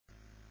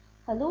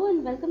Hello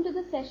and welcome to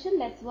the session.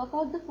 Let's work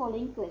out the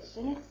following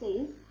question. It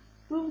says,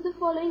 prove the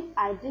following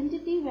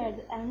identity where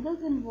the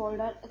angles involved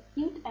are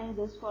acute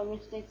angles for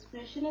which the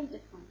expression is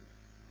defined.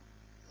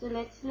 So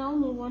let's now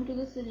move on to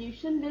the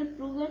solution. We'll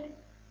prove that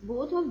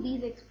both of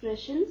these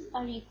expressions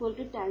are equal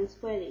to tan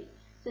square A.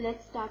 So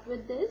let's start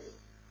with this.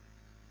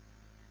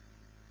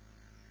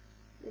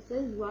 This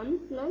is 1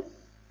 plus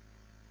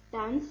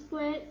tan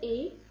square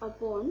A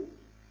upon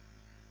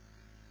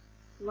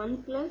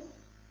 1 plus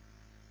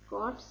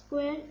cot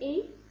square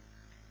A.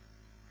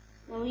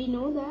 Now we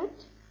know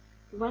that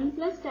 1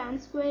 plus tan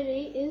square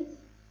A is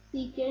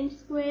secant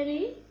square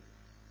A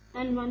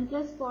and 1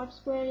 plus cot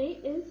square A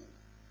is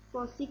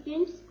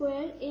cosecant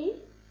square A.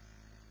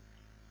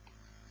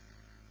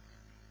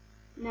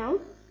 Now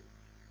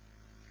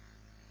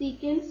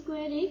secant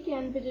square A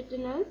can be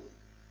written as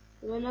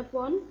 1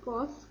 upon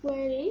cos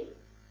square A.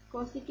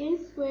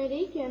 Cosecant square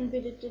A can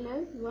be written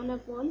as 1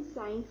 upon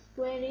sin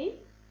square A.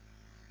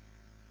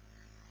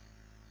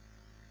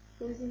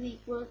 This is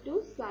equal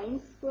to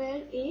sin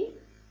square A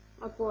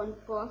upon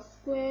cos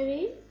square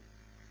A,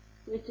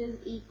 which is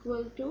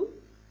equal to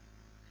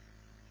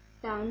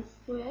tan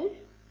square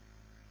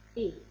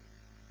A.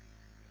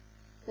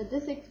 So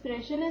this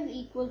expression is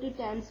equal to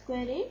tan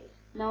square A.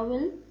 Now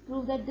we'll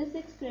prove that this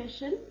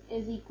expression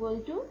is equal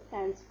to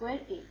tan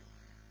square A.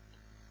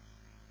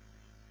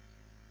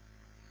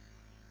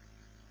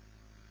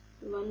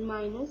 1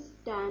 minus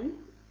tan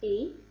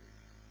A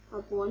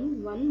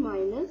upon 1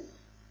 minus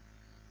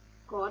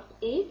cot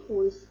A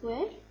whole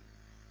square,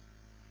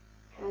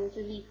 and it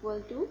is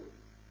equal to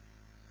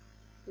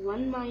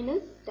 1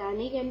 minus tan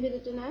A can be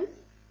written as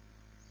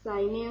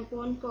sin A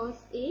upon cos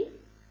A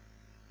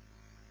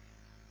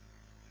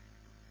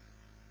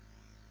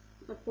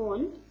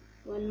upon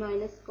 1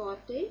 minus cot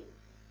A,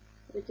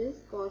 which is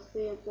cos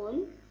A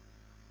upon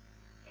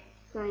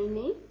sin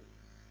A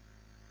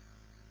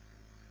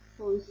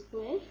whole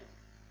square.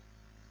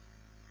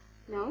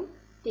 Now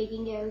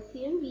taking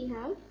LCM, we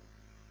have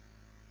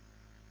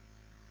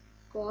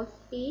cos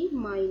A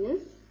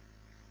minus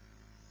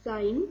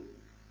sin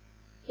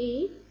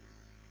A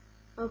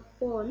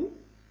upon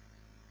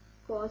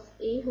cos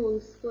A whole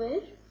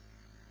square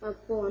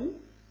upon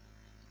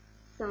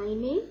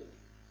sin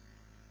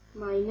A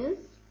minus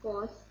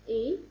cos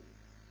A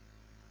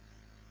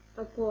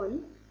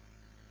upon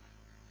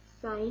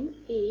sin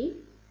A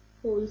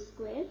whole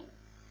square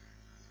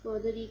is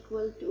further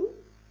equal to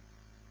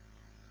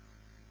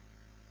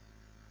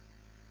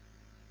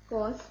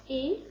cos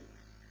A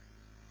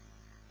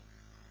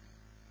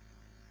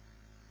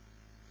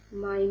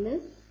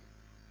minus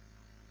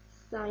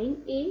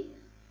sin A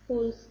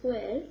whole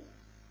square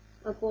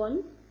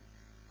upon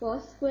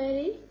cos square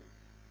A,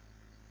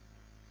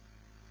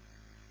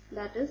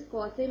 that is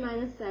cos A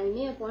minus sin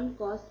A upon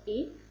cos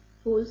A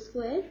whole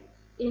square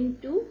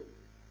into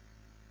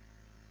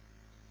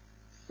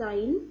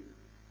sin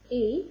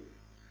A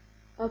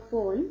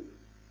upon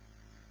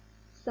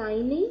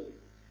sin A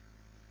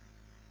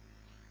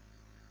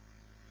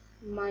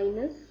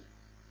minus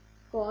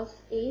cos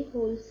A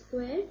whole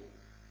square.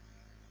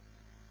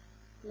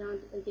 Now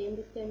again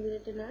this can be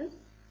written as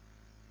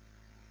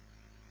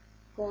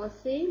cos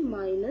A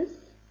minus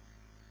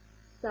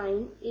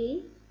sin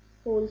A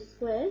whole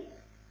square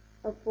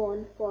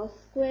upon cos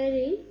square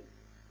A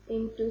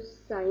into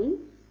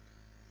sin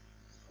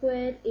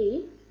square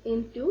A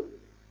into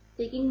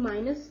taking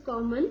minus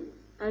common,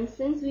 and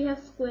since we have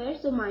square,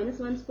 so minus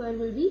 1 square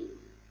will be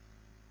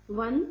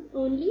 1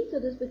 only, so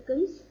this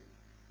becomes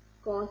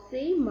cos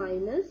A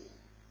minus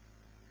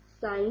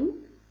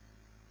sin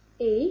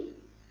A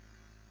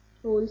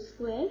whole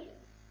square.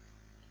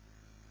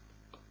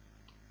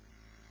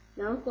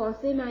 Now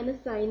cos A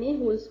minus sin A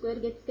whole square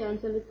gets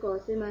cancelled with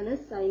cos A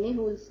minus sin A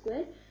whole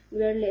square.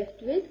 We are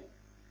left with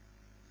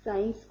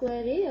sin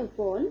square A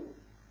upon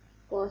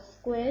cos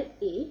square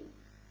A,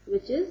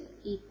 which is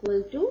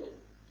equal to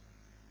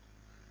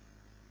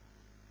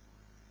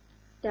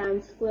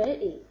tan square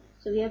A.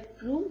 So we have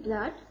proved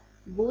that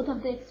both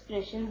of the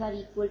expressions are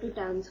equal to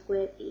tan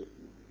square A.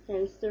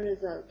 Hence the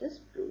result is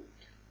proved.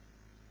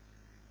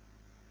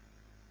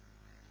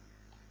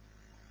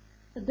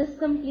 So this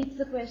completes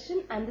the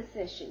question and the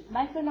session.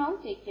 Bye for now.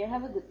 Take care.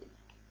 Have a good day.